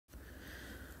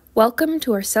Welcome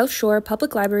to our South Shore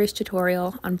Public Libraries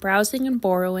tutorial on browsing and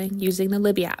borrowing using the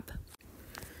Libby app.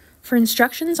 For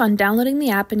instructions on downloading the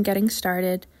app and getting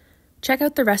started, check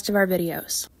out the rest of our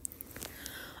videos.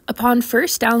 Upon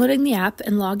first downloading the app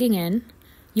and logging in,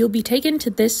 you'll be taken to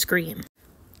this screen.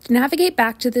 To navigate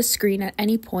back to this screen at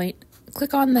any point,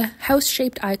 click on the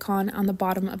house-shaped icon on the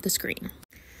bottom of the screen.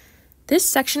 This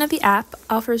section of the app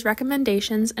offers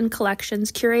recommendations and collections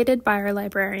curated by our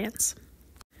librarians.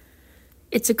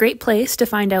 It's a great place to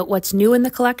find out what's new in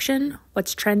the collection,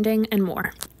 what's trending, and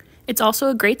more. It's also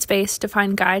a great space to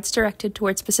find guides directed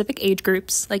towards specific age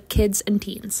groups like kids and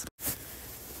teens.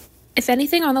 If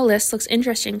anything on the list looks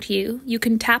interesting to you, you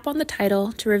can tap on the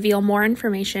title to reveal more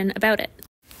information about it.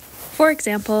 For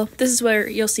example, this is where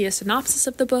you'll see a synopsis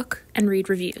of the book and read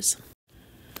reviews.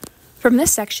 From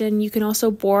this section, you can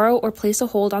also borrow or place a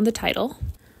hold on the title,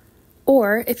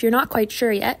 or if you're not quite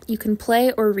sure yet, you can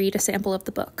play or read a sample of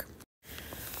the book.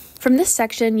 From this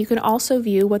section, you can also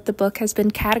view what the book has been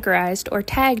categorized or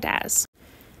tagged as.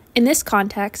 In this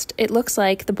context, it looks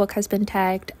like the book has been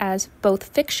tagged as both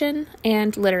fiction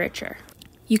and literature.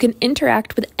 You can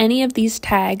interact with any of these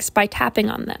tags by tapping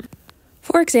on them.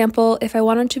 For example, if I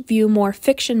wanted to view more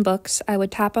fiction books, I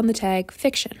would tap on the tag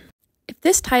fiction. If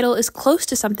this title is close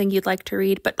to something you'd like to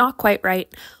read but not quite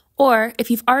right, or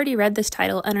if you've already read this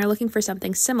title and are looking for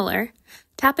something similar,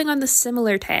 tapping on the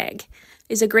similar tag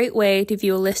is a great way to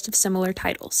view a list of similar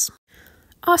titles.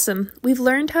 Awesome, we've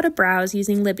learned how to browse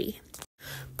using Libby.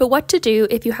 But what to do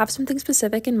if you have something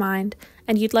specific in mind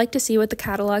and you'd like to see what the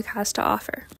catalog has to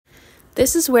offer?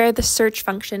 This is where the search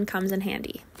function comes in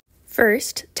handy.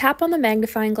 First, tap on the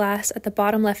magnifying glass at the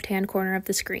bottom left-hand corner of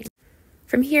the screen.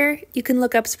 From here, you can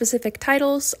look up specific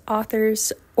titles,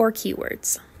 authors, or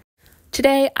keywords.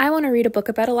 Today, I want to read a book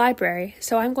about a library,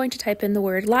 so I'm going to type in the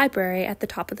word library at the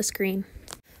top of the screen.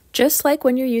 Just like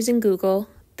when you're using Google,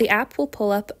 the app will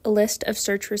pull up a list of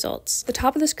search results. At the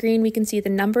top of the screen, we can see the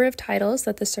number of titles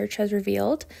that the search has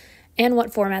revealed and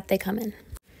what format they come in.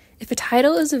 If a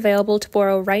title is available to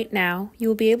borrow right now, you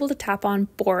will be able to tap on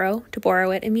Borrow to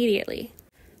borrow it immediately.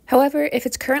 However, if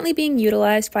it's currently being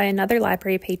utilized by another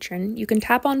library patron, you can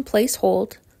tap on Place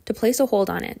Hold to place a hold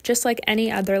on it, just like any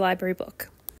other library book.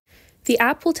 The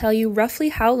app will tell you roughly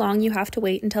how long you have to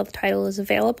wait until the title is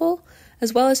available,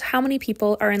 as well as how many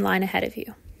people are in line ahead of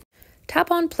you. Tap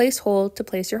on Place Hold to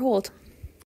place your hold.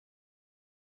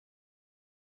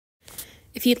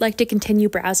 If you'd like to continue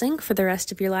browsing for the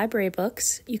rest of your library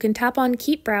books, you can tap on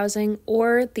Keep Browsing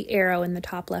or the arrow in the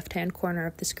top left-hand corner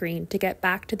of the screen to get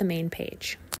back to the main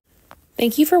page.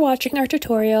 Thank you for watching our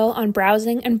tutorial on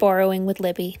browsing and borrowing with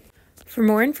Libby. For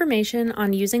more information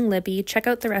on using Libby, check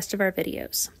out the rest of our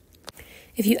videos.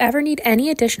 If you ever need any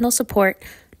additional support,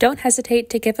 don't hesitate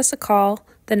to give us a call,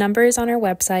 the number is on our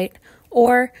website,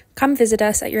 or come visit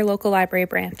us at your local library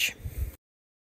branch.